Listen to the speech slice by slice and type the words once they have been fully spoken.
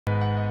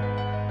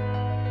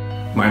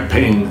My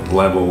pain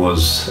level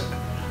was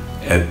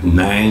at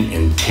 9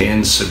 and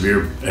 10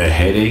 severe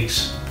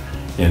headaches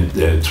and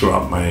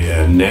throughout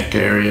my neck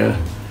area,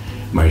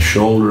 my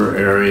shoulder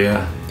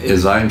area.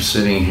 As I'm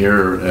sitting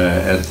here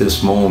at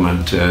this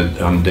moment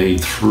on day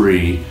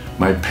 3,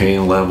 my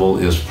pain level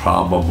is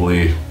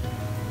probably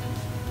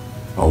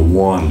a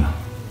 1,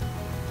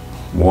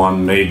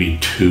 maybe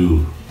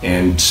 2.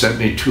 And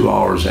 72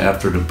 hours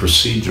after the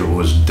procedure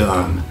was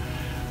done,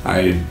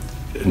 I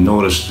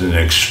noticed an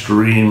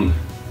extreme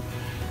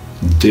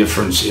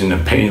difference in the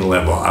pain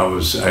level.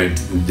 I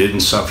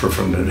didn't suffer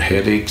from the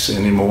headaches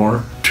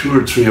anymore. 2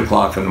 or 3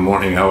 o'clock in the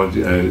morning, I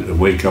would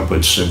wake up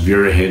with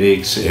severe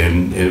headaches,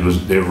 and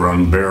they were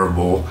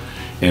unbearable.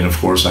 And of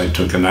course, I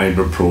took an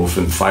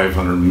ibuprofen,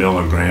 500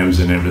 milligrams,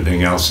 and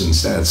everything else, and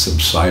that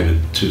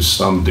subsided to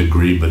some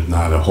degree, but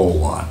not a whole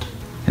lot.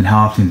 And how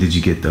often did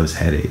you get those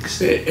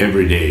headaches?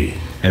 Every day.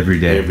 Every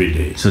day? Every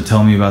day. So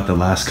tell me about the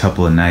last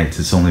couple of nights.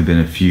 It's only been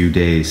a few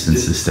days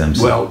since the stem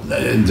cell. Well,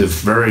 the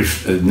very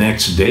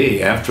next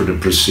day after the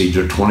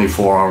procedure,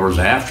 24 hours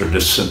after,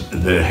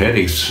 the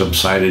headaches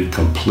subsided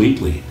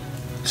completely.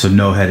 So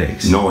no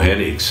headaches? No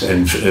headaches.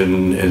 And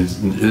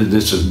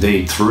this is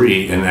day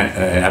 3, and I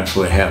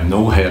absolutely have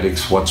no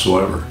headaches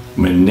whatsoever.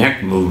 My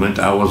neck movement,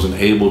 I wasn't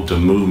able to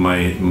move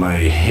my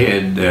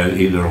head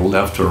either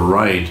left or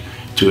right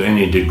to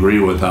any degree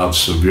without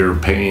severe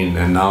pain,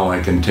 and now I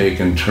can take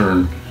and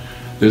turn.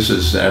 This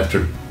is the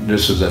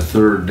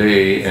 3rd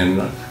day, and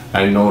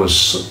I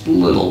notice a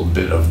little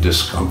bit of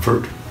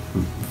discomfort,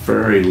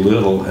 very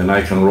little, and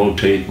I can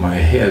rotate my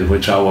head,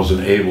 which I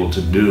wasn't able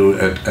to do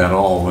at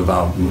all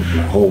without moving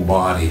my whole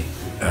body.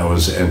 I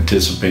was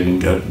anticipating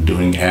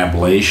doing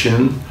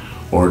ablation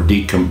or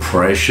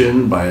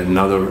decompression by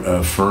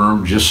another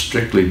firm, just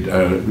strictly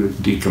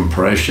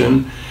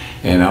decompression.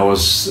 And I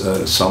was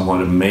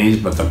somewhat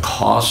amazed, but the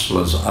cost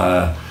was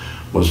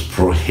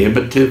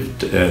prohibitive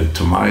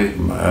to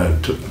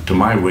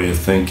my way of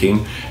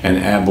thinking. And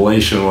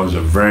ablation was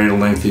a very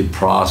lengthy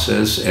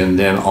process, and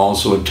then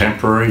also a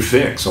temporary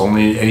fix,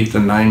 only 8 to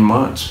 9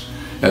 months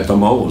at the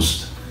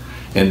most.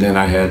 And then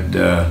I had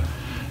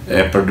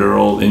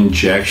epidural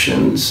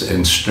injections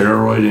and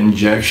steroid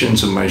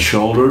injections in my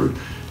shoulder.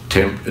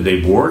 They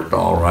worked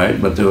all right,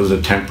 but there was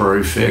a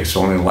temporary fix,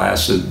 only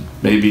lasted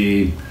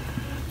maybe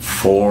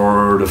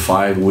 4 to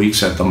 5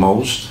 weeks at the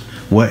most.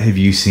 What have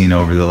you seen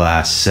over the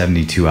last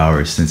 72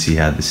 hours since he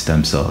had the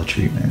stem cell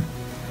treatment?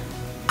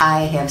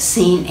 I have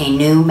seen a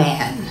new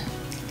man.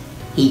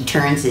 He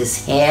turns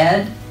his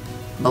head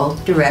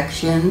both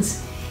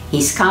directions.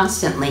 He's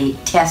constantly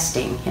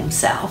testing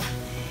himself.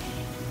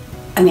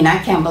 I mean,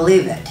 I can't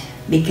believe it,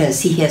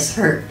 because he has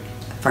hurt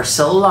for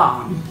so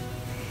long,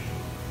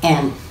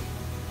 and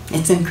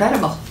it's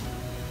incredible.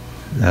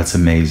 That's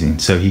amazing.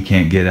 So he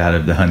can't get out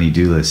of the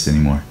honey-do list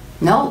anymore?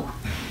 No,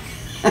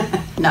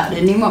 not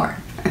anymore.